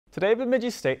Today,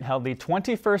 Bemidji State held the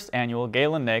 21st annual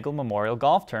Galen Nagle Memorial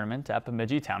Golf Tournament at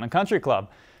Bemidji Town and Country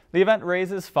Club. The event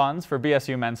raises funds for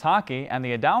BSU men's hockey and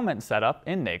the endowment set up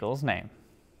in Nagle's name.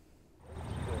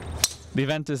 The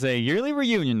event is a yearly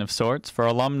reunion of sorts for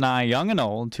alumni young and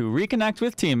old to reconnect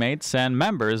with teammates and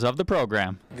members of the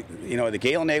program. You know, the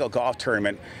Galen Nagle Golf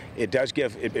Tournament, it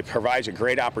provides a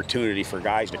great opportunity for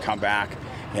guys to come back,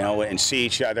 you know, and see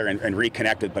each other and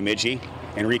reconnect with Bemidji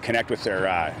and reconnect with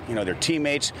their, their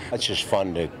teammates. It's just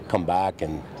fun to come back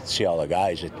and see all the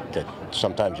guys that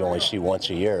sometimes you only see once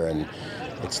a year, and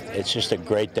it's just a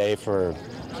great day for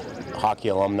hockey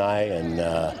alumni, and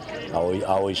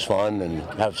always fun, and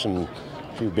have a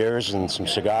few beers and some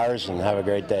cigars and have a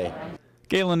great day.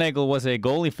 Galen Nagle was a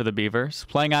goalie for the Beavers,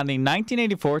 playing on the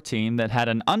 1984 team that had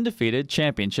an undefeated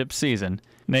championship season.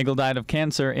 Nagle died of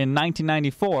cancer in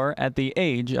 1994 at the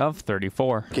age of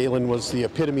 34. Galen was the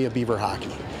epitome of Beaver hockey.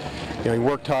 You know, he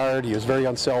worked hard, he was very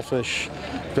unselfish,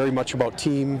 very much about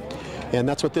team, and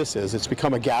that's what this is. It's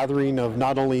become a gathering of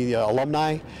not only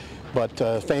alumni,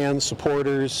 but fans,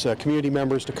 supporters, community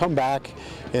members to come back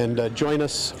and join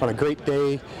us on a great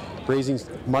day, raising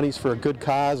monies for a good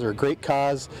cause or a great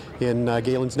cause in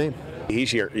Galen's name.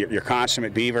 He's your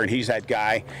consummate Beaver, and he's that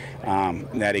guy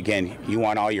that, again, you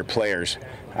want all your players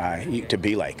to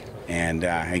be like. And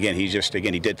again, he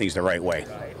did things the right way.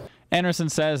 Anderson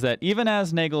says that even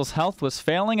as Nagle's health was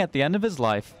failing at the end of his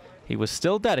life, he was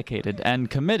still dedicated and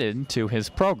committed to his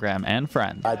program and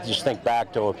friends. I just think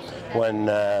back to when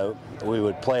we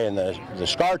would play in the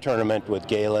SCAR tournament with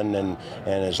Galen and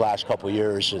his last couple of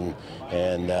years, and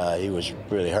he was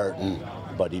really hurting,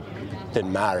 but it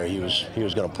didn't matter. He was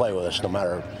going to play with us no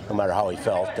matter how he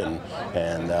felt, and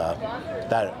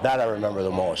that I remember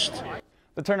the most.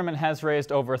 The tournament has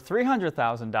raised over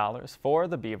 $300,000 for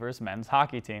the Beavers men's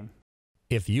hockey team.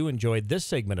 If you enjoyed this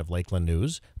segment of Lakeland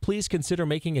News, please consider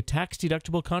making a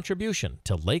tax-deductible contribution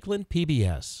to Lakeland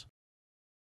PBS.